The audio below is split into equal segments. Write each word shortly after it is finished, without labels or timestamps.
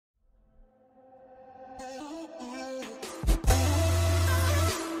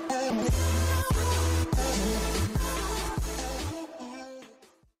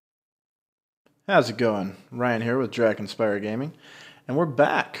How's it going? Ryan here with Draken Spire Gaming, and we're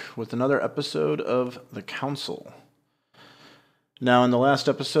back with another episode of The Council. Now, in the last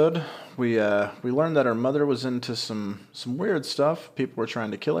episode, we learned that our mother was into some weird stuff. People were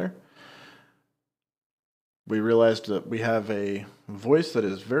trying to kill her. We realized that we have a voice that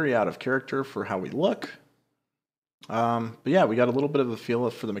is very out of character for how we look. But yeah, we got a little bit of a feel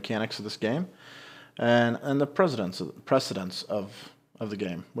for the mechanics of this game, and the precedence of the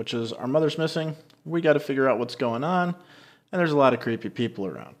game, which is our mother's missing. We got to figure out what's going on, and there's a lot of creepy people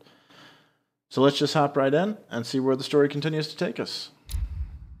around. So let's just hop right in and see where the story continues to take us.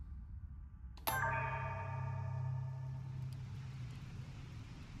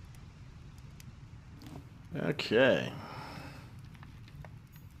 Okay.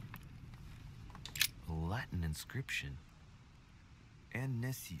 A Latin inscription. En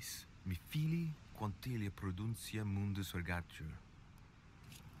nessis, mi fili quantilia produncia mundus ergatur.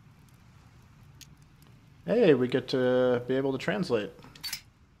 Hey, we get to be able to translate.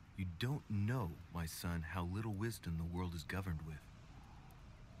 You don't know, my son, how little wisdom the world is governed with.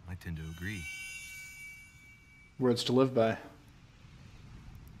 I tend to agree. Words to live by.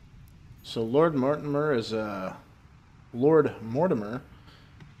 So Lord Mortimer is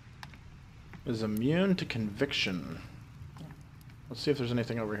immune to conviction. Let's see if there's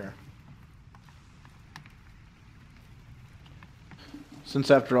anything over here. Since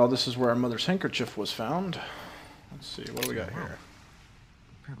after all, this is where our mother's handkerchief was found. Let's see, what do we got here?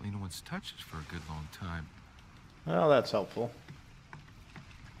 Apparently no one's touched it for a good long time. Well, that's helpful.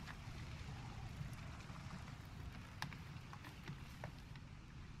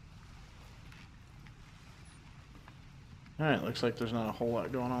 Alright, looks like there's not a whole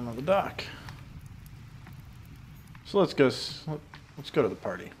lot going on the dock. So let's go to the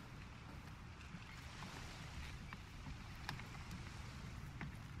party.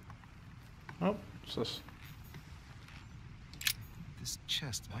 Oh, what's this? This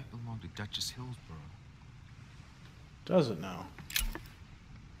chest might belong to Duchess Hillsborough. Does it now?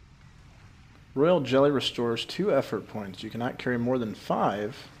 Royal Jelly restores 2 effort points. You cannot carry more than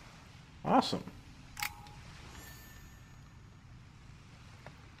 5. Awesome.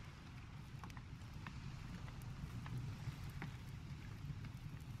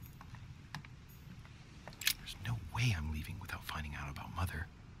 There's no way I'm leaving without finding out about Mother.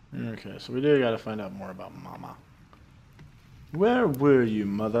 Okay, so we do gotta find out more about Mama. Where were you,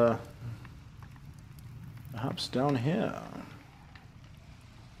 Mother? Perhaps down here.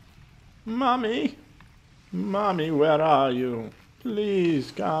 Mommy! Mommy, where are you?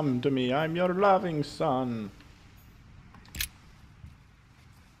 Please come to me. I'm your loving son. A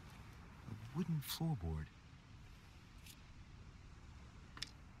wooden floorboard.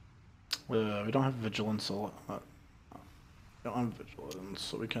 We don't have vigilance, so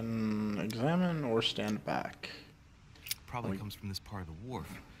we can examine or stand back. Probably comes from this part of the wharf.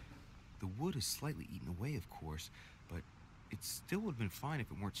 The wood is slightly eaten away, of course, but it still would have been fine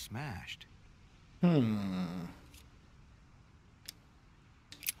if it weren't smashed.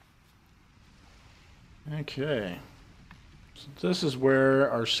 Okay. So this is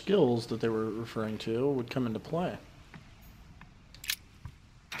where our skills that they were referring to would come into play.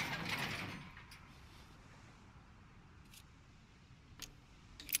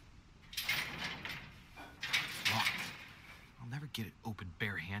 Get it open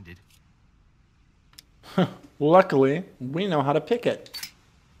barehanded. Luckily, we know how to pick it.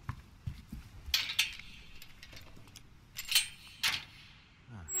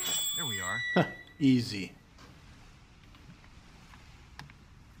 There we are. Easy.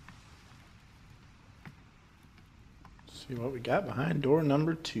 Let's see what we got behind door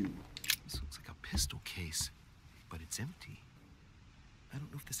number 2. This looks like a pistol case, but it's empty. I don't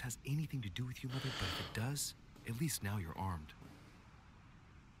know if this has anything to do with you, Mother, but if it does, at least now you're armed.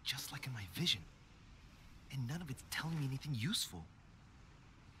 Just like in my vision. And none of it's telling me anything useful.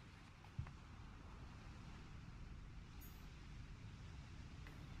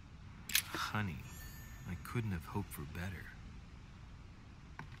 Honey, I couldn't have hoped for better.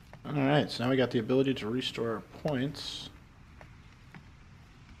 Alright, so now we got the ability to restore our points.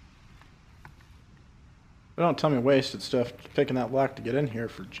 But don't tell me wasted stuff picking that lock to get in here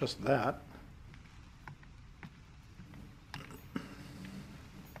for just that.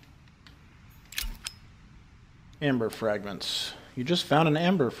 Amber fragments. You just found an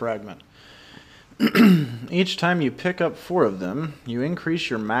amber fragment. Each time you pick up 4 of them, you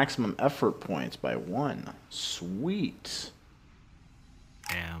increase your maximum effort points by 1. Sweet.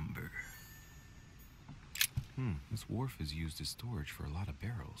 Amber. This wharf is used as storage for a lot of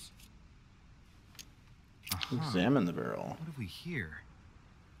barrels. Examine the barrel. What have we here?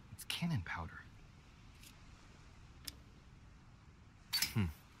 It's cannon powder.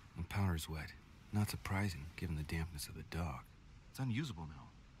 The powder's wet. Not surprising, given the dampness of the dog. It's unusable now.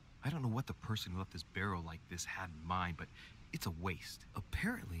 I don't know what the person who left this barrel like this had in mind, but it's a waste.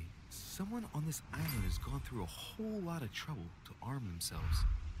 Apparently, someone on this island has gone through a whole lot of trouble to arm themselves.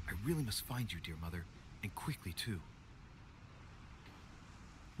 I really must find you, dear mother, and quickly, too.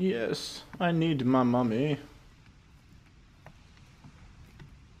 Yes, I need my mummy.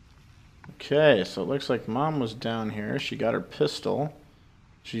 Okay, so it looks like Mom was down here. She got her pistol.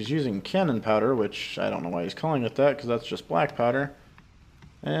 She's using cannon powder, which I don't know why he's calling it that, because that's just black powder.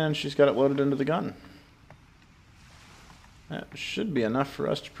 And she's got it loaded into the gun. That should be enough for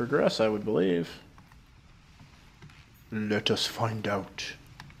us to progress, I would believe. Let us find out.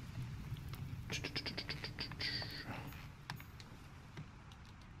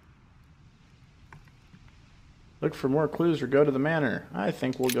 Look for more clues or go to the manor. I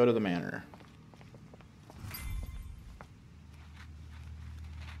think we'll go to the manor.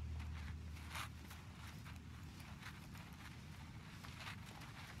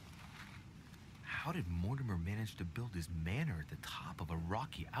 How did Mortimer manage to build his manor at the top of a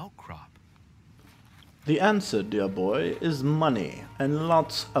rocky outcrop? The answer, dear boy, is money, and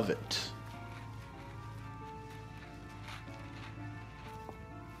lots of it.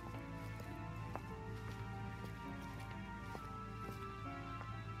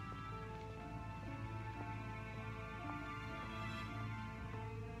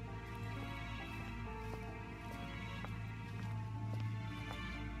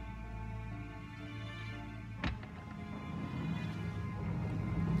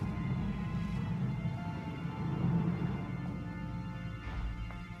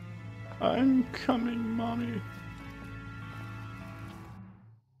 I'm coming, Mommy.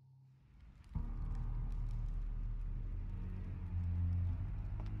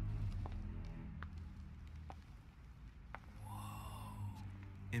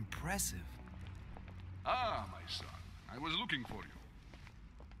 Impressive. Ah, my son. I was looking for you.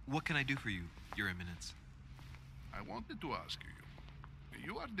 What can I do for you, Your Eminence? I wanted to ask you.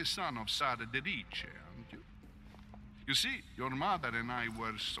 You are the son of Sara de Riche, aren't you? You see, your mother and I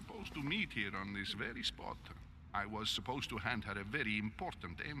were supposed to meet here on this very spot. I was supposed to hand her a very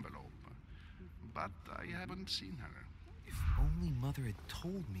important envelope. But I haven't seen her. If only Mother had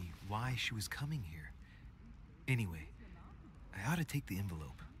told me why she was coming here. Anyway, I ought to take the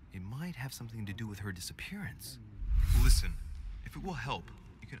envelope. It might have something to do with her disappearance. Listen, if it will help,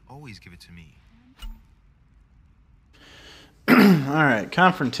 you can always give it to me. Alright,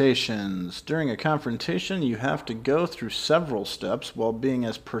 confrontations. During a confrontation, you have to go through several steps while being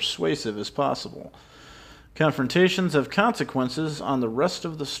as persuasive as possible. Confrontations have consequences on the rest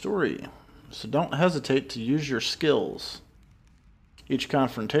of the story, so don't hesitate to use your skills. Each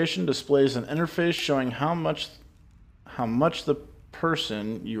confrontation displays an interface showing how much the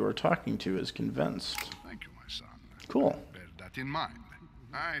person you are talking to is convinced. Thank you, my son. Cool. Bear that in mind.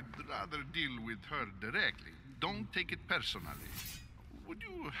 I'd rather deal with her directly. Don't take it personally. Would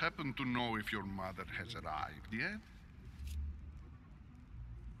you happen to know if your mother has arrived yet?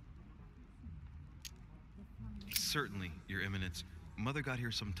 Certainly, Your Eminence. Mother got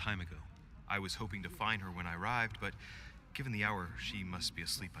here some time ago. I was hoping to find her when I arrived, but given the hour, she must be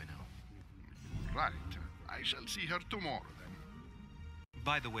asleep by now. Right. I shall see her tomorrow, then.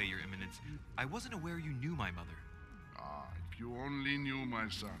 By the way, Your Eminence, I wasn't aware you knew my mother. Ah, if you only knew, my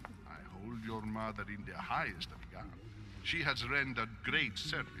son. I hold your mother in the highest regard. She has rendered great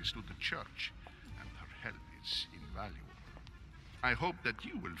service to the church, and her help is invaluable. I hope that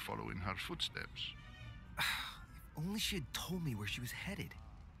you will follow in her footsteps. If only she had told me where she was headed.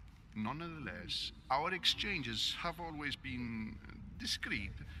 Nonetheless, our exchanges have always been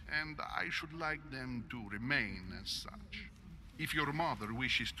discreet, and I should like them to remain as such. If your mother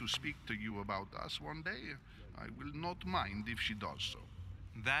wishes to speak to you about us one day, I will not mind if she does so.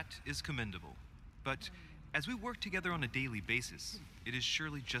 That is commendable. But as we work together on a daily basis, it is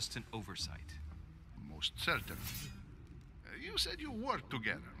surely just an oversight. Most certainly. You said you work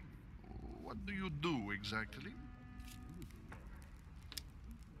together. What do you do exactly?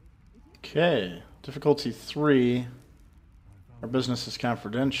 Okay, difficulty 3. Our business is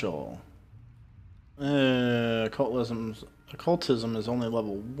confidential. Occultism is only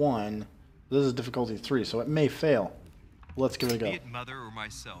level 1. This is difficulty 3, so it may fail. Let's give it a go. Be it Mother or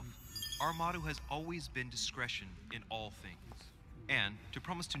myself, our motto has always been discretion in all things, and to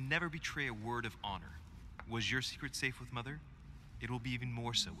promise to never betray a word of honor. Was your secret safe with Mother? It will be even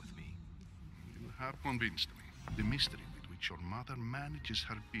more so with me. You have convinced me. The mystery with which your mother manages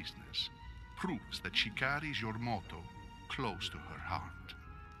her business proves that she carries your motto close to her heart.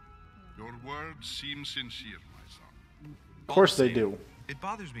 Your words seem sincere, my son. Of course they do. It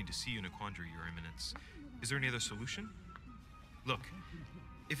bothers me to see you in a quandary, Your Eminence. Is there any other solution? Look,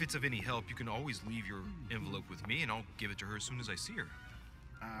 if it's of any help, you can always leave your envelope with me, and I'll give it to her as soon as I see her.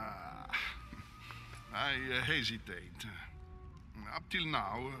 I hesitate. Up till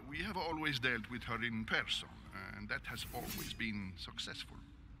now, we have always dealt with her in person, and that has always been successful.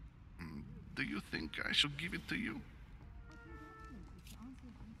 Do you think I should give it to you?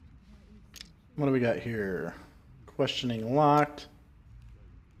 What do we got here? Questioning locked.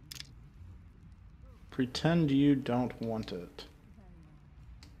 Pretend you don't want it.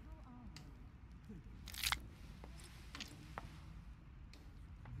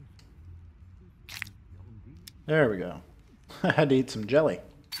 There we go. I had to eat some jelly.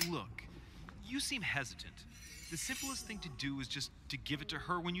 Look, you seem hesitant. The simplest thing to do is just to give it to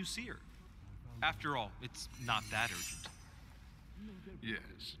her when you see her. After all, it's not that urgent.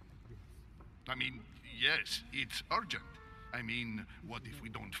 Yes. I mean, yes, it's urgent. I mean, what if we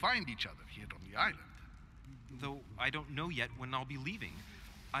don't find each other here on the island? Though I don't know yet when I'll be leaving.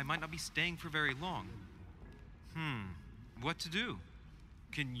 I might not be staying for very long. What to do?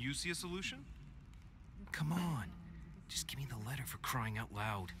 Can you see a solution? Come on. Just give me the letter, for crying out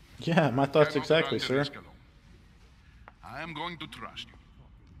loud. Yeah, my thoughts Cannot exactly, run the sir. risk alone. I am going to trust you.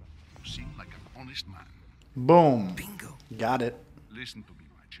 You seem like an honest man. Boom. Bingo. Got it. Listen to me,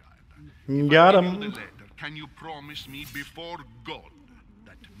 my child. Got If I give you him. the letter, can you promise me before God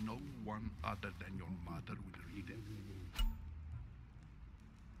that no one other than your mother will read it?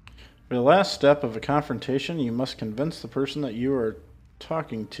 For the last step of a confrontation, you must convince the person that you are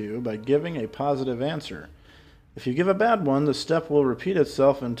talking to by giving a positive answer. If you give a bad one, the step will repeat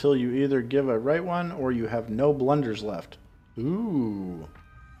itself until you either give a right one or you have no blunders left. Ooh.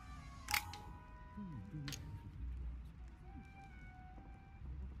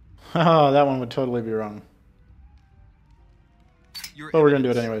 Oh, that one would totally be wrong. Your But we're gonna do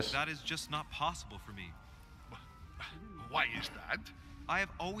it Eminence, anyways. That is just not possible for me. Why is that? I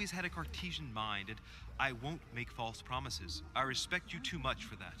have always had a Cartesian mind, and I won't make false promises. I respect you too much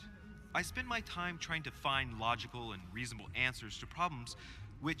for that. I spend my time trying to find logical and reasonable answers to problems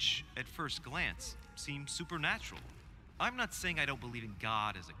which, at first glance, seem supernatural. I'm not saying I don't believe in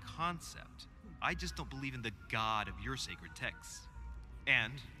God as a concept. I just don't believe in the God of your sacred texts.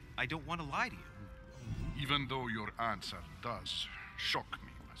 And I don't want to lie to you. Even though your answer does shock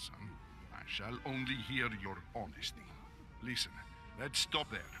me, my son, I shall only hear your honesty. Listen, let's stop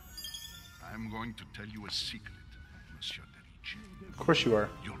there. I'm going to tell you a secret, Monsieur Derich. Of course you are.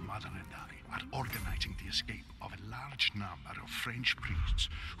 Your mother and I are organizing the escape of a large number of French priests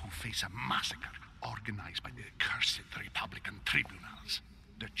who face a massacre organized by the accursed Republican tribunals.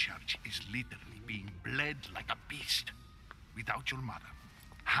 The church is literally being bled like a beast. Without your mother,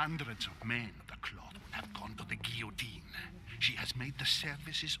 hundreds of men of the cloth would have gone to the guillotine. She has made the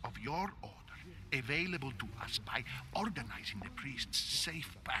services of your order available to us by organizing the priests'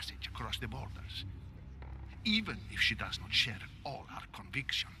 safe passage across the borders. Even if she does not share all our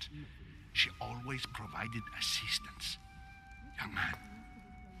convictions, she always provided assistance. Young man,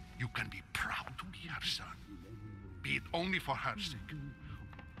 you can be proud to be her son. Be it only for her sake.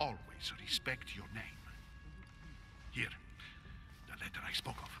 Always respect your name. Here, the letter I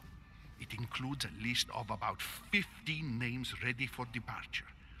spoke of. It includes a list of about 15 names ready for departure.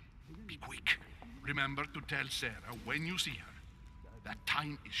 Be quick. Remember to tell Sarah when you see her that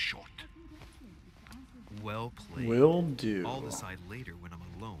time is short. Well played. Will do. I'll decide later when I'm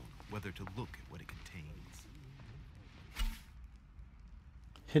alone whether to look at what it contains.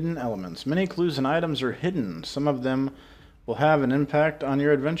 Hidden elements. Many clues and items are hidden. Some of them will have an impact on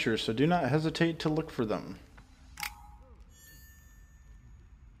your adventure, so do not hesitate to look for them.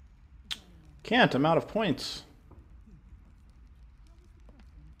 Can't. I'm out of points.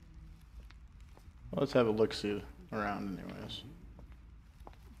 Let's have a look-see around anyways.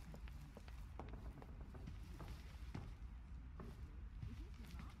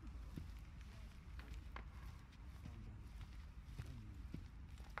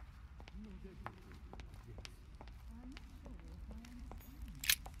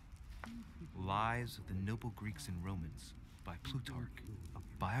 Lives of the Noble Greeks and Romans by Plutarch, a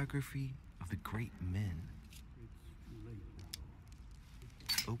biography of the great men.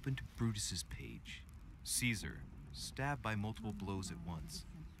 Open to Brutus's page. Caesar, stabbed by multiple blows at once,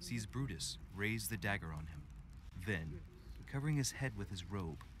 sees Brutus raise the dagger on him. Then, covering his head with his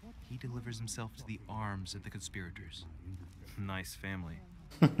robe, he delivers himself to the arms of the conspirators. Nice family.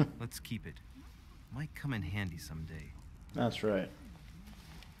 Let's keep it. Might come in handy someday. That's right.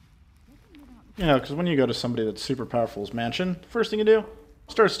 You know, because when you go to somebody that's super powerful's mansion, first thing you do,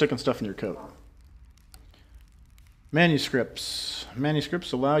 start sticking stuff in your coat. Manuscripts.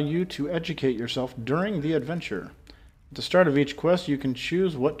 Manuscripts allow you to educate yourself during the adventure. At the start of each quest, you can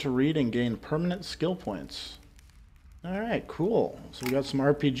choose what to read and gain permanent skill points. Alright, cool. So we got some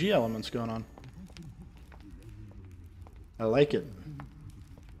RPG elements going on. I like it.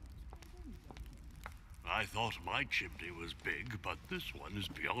 I thought my chimney was big, but this one is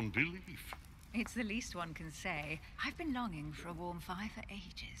beyond belief. It's the least one can say. I've been longing for a warm fire for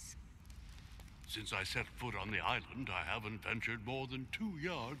ages. Since I set foot on the island, I haven't ventured more than 2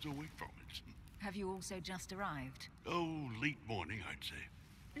 yards away from it. Have you also just arrived? Oh, late morning, I'd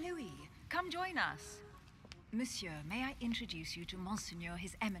say. Louis, come join us. Monsieur, may I introduce you to Monseigneur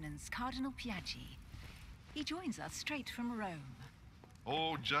His Eminence, Cardinal Piaggi. He joins us straight from Rome.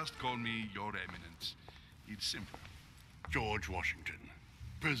 Oh, just call me Your Eminence. It's simple. George Washington,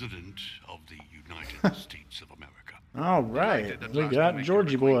 President of the United States of America. All right, Delighted at we last got to make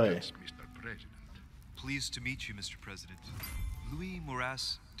Georgie your boy. acquaintance, Mr. President. Pleased to meet you, Mr. President. Louis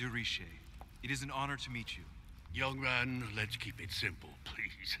Moras de Riche. It is an honor to meet you. Young man, let's keep it simple,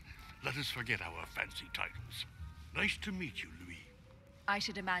 please. Let us forget our fancy titles. Nice to meet you, Louis. I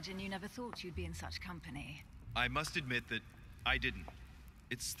should imagine you never thought you'd be in such company. I must admit that I didn't.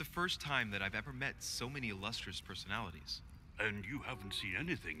 It's the first time that I've ever met so many illustrious personalities. And you haven't seen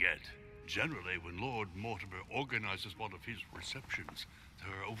anything yet. Generally, when Lord Mortimer organizes one of his receptions,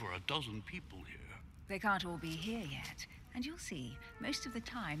 there are over a dozen people here. They can't all be here yet, and you'll see, most of the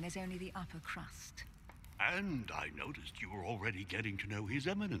time there's only the upper crust. And I noticed you were already getting to know His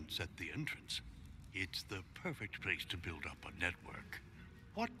Eminence at the entrance. It's the perfect place to build up a network.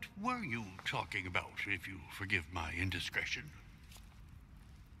 What were you talking about, if you forgive my indiscretion?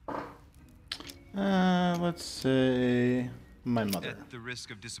 Let's say my mother. At the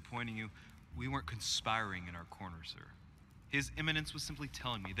risk of disappointing you, we weren't conspiring in our corner, sir. His Eminence was simply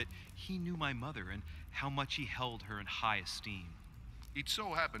telling me that he knew my mother and how much he held her in high esteem. It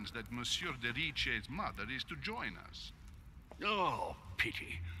so happens that Monsieur de Riche's mother is to join us. Oh,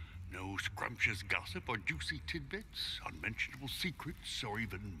 pity. No scrumptious gossip or juicy tidbits, unmentionable secrets, or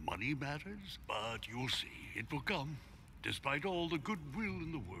even money matters. But you'll see, it will come. Despite all the goodwill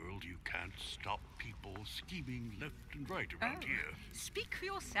in the world, you can't stop people scheming left and right around here. Speak for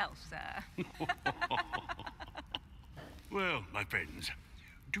yourself, sir. Well, my friends,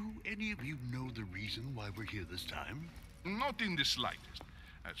 do any of you know the reason why we're here this time? Not in the slightest.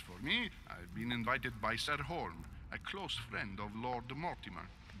 As for me, I've been invited by Sir Holm, a close friend of Lord Mortimer,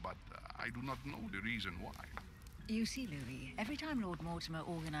 but I do not know the reason why. You see, Louis, every time Lord Mortimer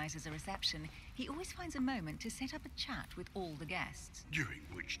organizes a reception, he always finds a moment to set up a chat with all the guests. During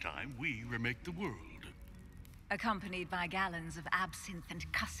which time we remake the world. Accompanied by gallons of absinthe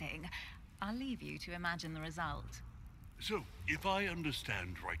and cussing. I'll leave you to imagine the result. So, if I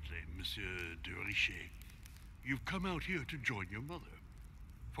understand rightly, Monsieur de Riche, you've come out here to join your mother.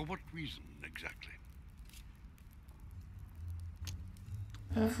 For what reason, exactly?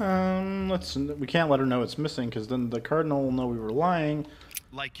 We can't let her know it's missing, because then the Cardinal will know we were lying.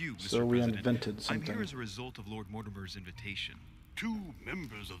 Like you, Mr. So we President, invented I'm something. here as a result of Lord Mortimer's invitation. 2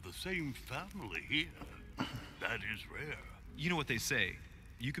 members of the same family here. That is rare. You know what they say.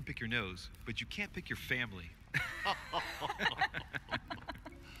 You can pick your nose, but you can't pick your family.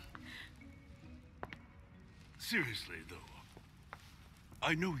 Seriously, though,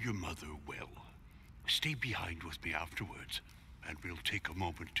 I know your mother well. Stay behind with me afterwards, and we'll take a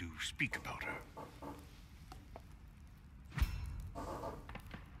moment to speak about her.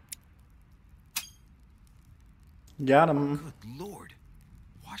 Got him. Good Lord.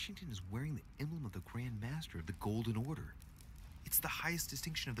 Washington is wearing the emblem of the Grand Master of the Golden Order. It's the highest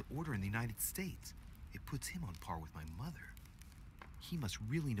distinction of the Order in the United States. It puts him on par with my mother. He must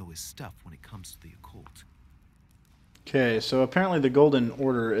really know his stuff when it comes to the occult. Okay, so apparently the Golden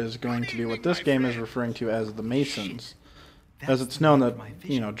Order is going to be what this game is referring to as the Masons. As it's known that,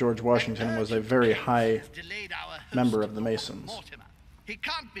 George Washington was a very high member of the Masons. Mortimer. He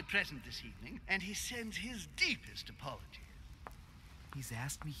can't be present this evening, and he sends his deepest apologies. He's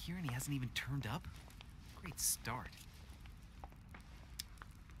asked me here and he hasn't even turned up? Great start.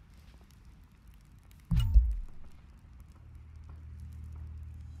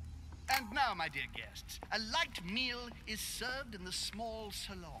 And now, my dear guests, a light meal is served in the small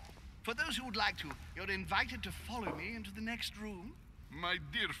salon. For those who would like to, you're invited to follow me into the next room. My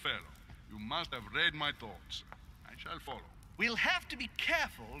dear fellow, you must have read my thoughts. I shall follow. We'll have to be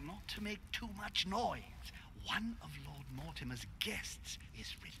careful not to make too much noise. One of Lord Mortimer's guests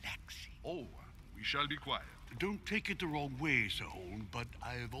is relaxing. Oh, we shall be quiet. Don't take it the wrong way, Sir Holm, but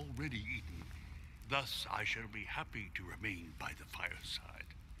I have already eaten. Thus, I shall be happy to remain by the fireside.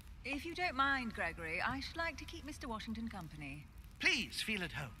 If you don't mind, Gregory, I should like to keep Mr. Washington company. Please feel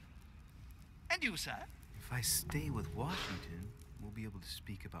at home. And you, sir? If I stay with Washington, we'll be able to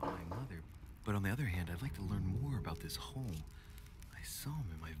speak about my mother. But on the other hand, I'd like to learn more about this home. I saw him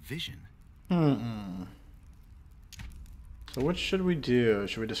in my vision. So what should we do?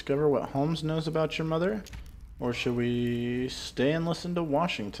 Should we discover what Holmes knows about your mother? Or should we stay and listen to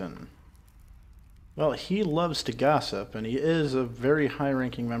Washington? Well, he loves to gossip, and he is a very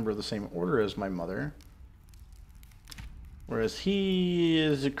high-ranking member of the same order as my mother. Whereas he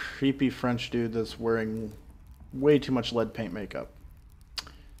is a creepy French dude that's wearing way too much lead paint makeup.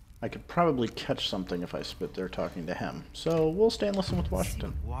 I could probably catch something if I spit there talking to him. So we'll stay and listen with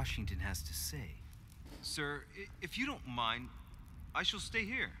Washington. See what Washington has to say. Sir, if you don't mind, I shall stay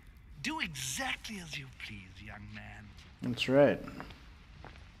here. Do exactly as you please, young man. That's right.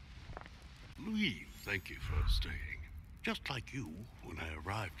 Louis, thank you for staying. Just like you, when I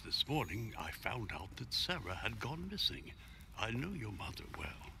arrived this morning, I found out that Sarah had gone missing. I know your mother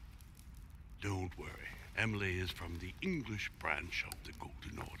well. Don't worry. Emily is from the English branch of the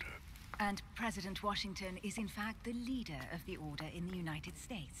Golden Order. And President Washington is in fact the leader of the Order in the United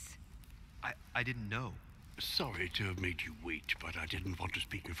States. I didn't know. Sorry to have made you wait, but I didn't want to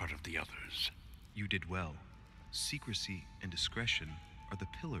speak in front of the others. You did well. Secrecy and discretion are the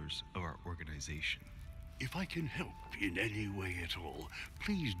pillars of our organization. If I can help in any way at all,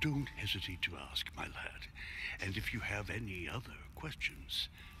 please don't hesitate to ask, my lad. And if you have any other questions,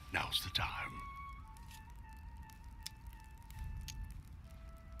 now's the time.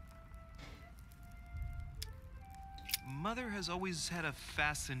 Mother has always had a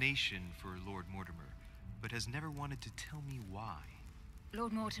fascination for Lord Mortimer, but has never wanted to tell me why.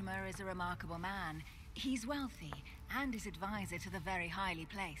 Lord Mortimer is a remarkable man. He's wealthy and is advisor to the very highly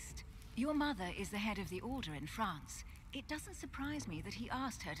placed. Your mother is the head of the Order in France. It doesn't surprise me that he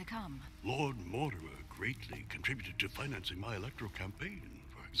asked her to come. Lord Mortimer greatly contributed to financing my electoral campaign,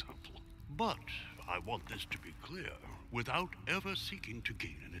 for example. But I want this to be clear, without ever seeking to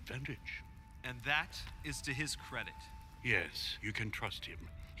gain an advantage. And that is to his credit. Yes, you can trust him.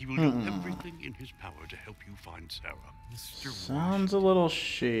 He will do everything in his power to help you find Sarah. Mr. Sounds a little You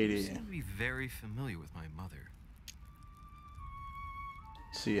shady. seem to be very familiar with my mother.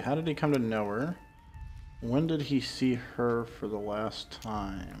 Let's see, how did he come to know her? When did he see her for the last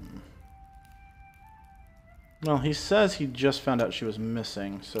time? Well, he says he just found out she was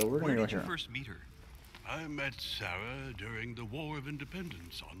missing, so we're Where gonna go did you here. first meet her? I met Sarah during the War of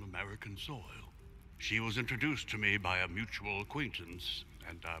Independence on American soil. She was introduced to me by a mutual acquaintance,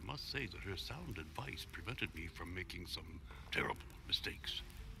 and I must say that her sound advice prevented me from making some terrible mistakes.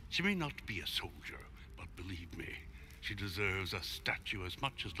 She may not be a soldier, but believe me, she deserves a statue as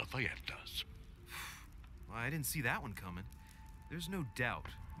much as Lafayette does. Well, I didn't see that one coming. There's no doubt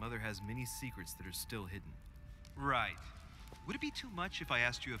Mother has many secrets that are still hidden. Right. Would it be too much if I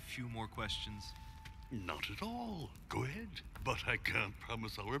asked you a few more questions? Not at all. Go ahead. But I can't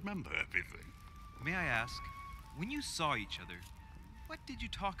promise I'll remember everything. May I ask, when you saw each other, what did you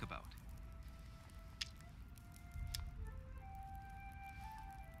talk about?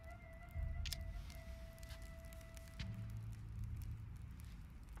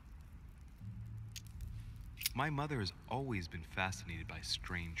 My mother has always been fascinated by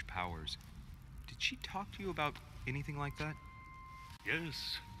strange powers. Did she talk to you about anything like that?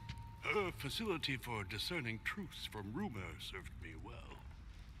 Yes. Her facility for discerning truths from rumor served me well.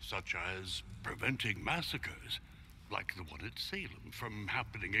 Such as preventing massacres, like the one at Salem, from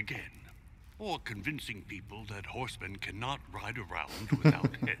happening again. Or convincing people that horsemen cannot ride around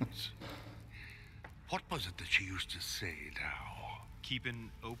without heads. What was it that she used to say now? Keep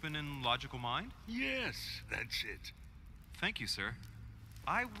an open and logical mind? Yes, that's it. Thank you, sir.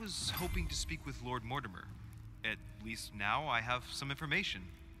 I was hoping to speak with Lord Mortimer. At least now I have some information,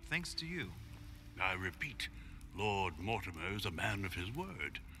 thanks to you. I repeat, Lord Mortimer is a man of his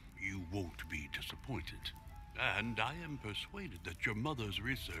word. You won't be disappointed. And I am persuaded that your mother's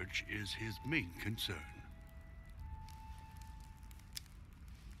research is his main concern.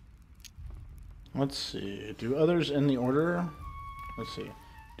 Let's see. Do others in the Order... Let's see.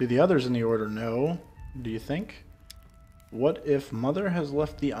 Do the others in the Order know? Do you think? What if Mother has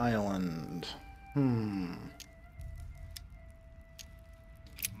left the island?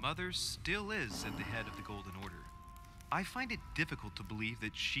 Mother still is at the head of the Golden Order. I find it difficult to believe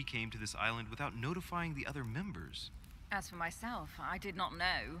that she came to this island without notifying the other members. As for myself, I did not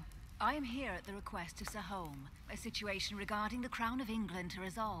know. I am here at the request of Sir Holm, a situation regarding the Crown of England to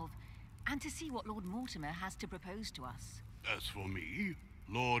resolve, and to see what Lord Mortimer has to propose to us. As for me,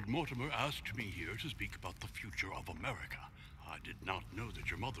 Lord Mortimer asked me here to speak about the future of America. I did not know that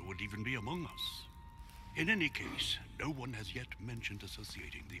your mother would even be among us. In any case, no one has yet mentioned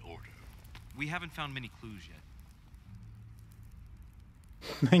associating the Order. We haven't found many clues yet.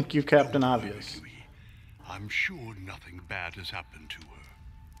 Thank you, Captain Don't worry, Obvious. Louis. I'm sure nothing bad has happened to her.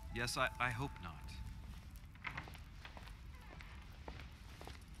 Yes, I hope not.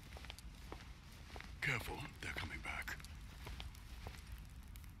 Careful, they're coming back.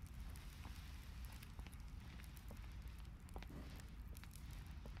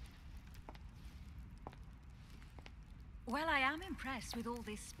 Well, I am impressed with all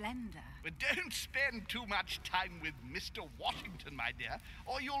this splendor. But don't spend too much time with Mr. Washington, my dear,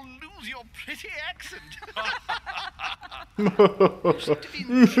 or you'll lose your pretty accent. You seem to be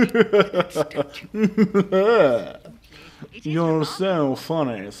It is You're remarkable. so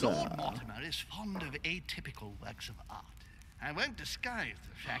funny, sir. Lord Mortimer is fond of atypical works of art. I won't disguise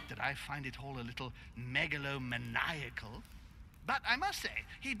the fact that I find it all a little megalomaniacal. But I must say,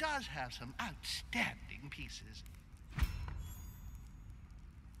 he does have some outstanding pieces.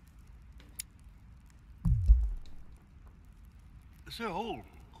 Sir Holm,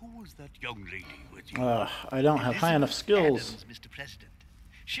 who was that young lady with you? I don't have high enough skills. Adams, Mr. President.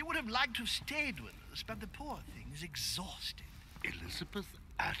 She would have liked to have stayed with us, but the poor thing is exhausted. Elizabeth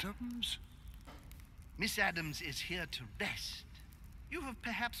Adams? Miss Adams is here to rest. You have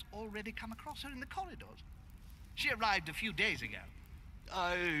perhaps already come across her in the corridors. She arrived a few days ago.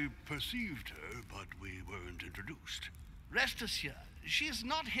 I perceived her, but we weren't introduced. Rest assured, she is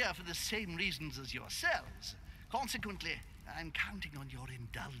not here for the same reasons as yourselves. Consequently, I'm counting on your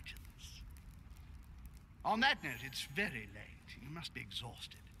indulgence. On that note, it's very late. You must be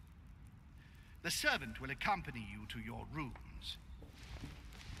exhausted. The servant will accompany you to your rooms.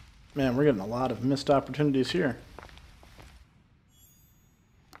 Man, we're getting a lot of missed opportunities here.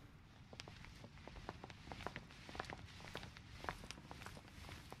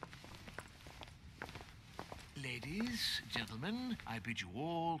 Ladies, gentlemen, I bid you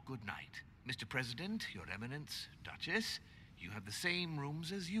all good night. Mr. President, Your Eminence, Duchess, you have the same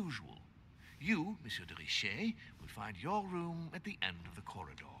rooms as usual. You, Monsieur de Richet, will find your room at the end of the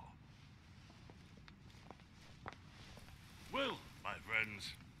corridor. Well, my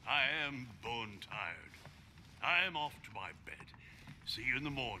friends, I am bone tired. I am off to my bed. See you in the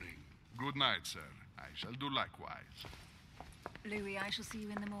morning. Good night, sir. I shall do likewise. Louis, I shall see you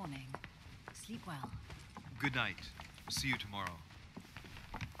in the morning. Sleep well. Good night. See you tomorrow.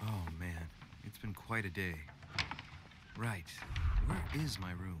 Oh, man. It's been quite a day. Right. Where is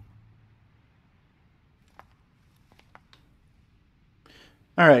my room?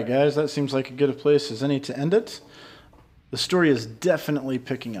 Alright guys, that seems like a good place as any to end it. The story is definitely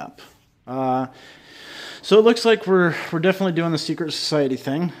picking up. So it looks like we're definitely doing the secret society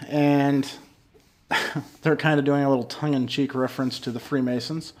thing, and they're kind of doing a little tongue-in-cheek reference to the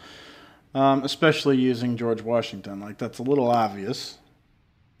Freemasons, especially using George Washington. Like, that's a little obvious.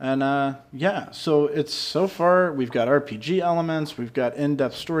 And yeah, so it's so far we've got RPG elements, we've got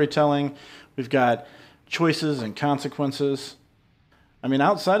in-depth storytelling, we've got choices and consequences. I mean,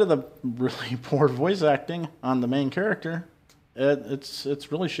 outside of the really poor voice acting on the main character,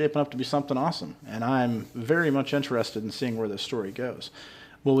 it's really shaping up to be something awesome. And I'm very much interested in seeing where this story goes.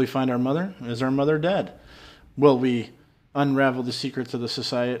 Will we find our mother? Is our mother dead? Will we unravel the secrets of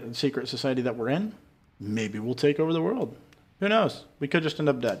the secret society that we're in? Maybe we'll take over the world. Who knows? We could just end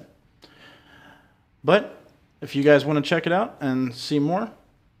up dead. But if you guys want to check it out and see more,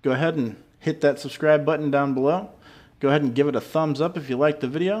 go ahead and hit that subscribe button down below. Go ahead and give it a thumbs up if you liked the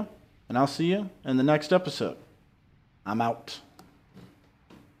video, and I'll see you in the next episode. I'm out.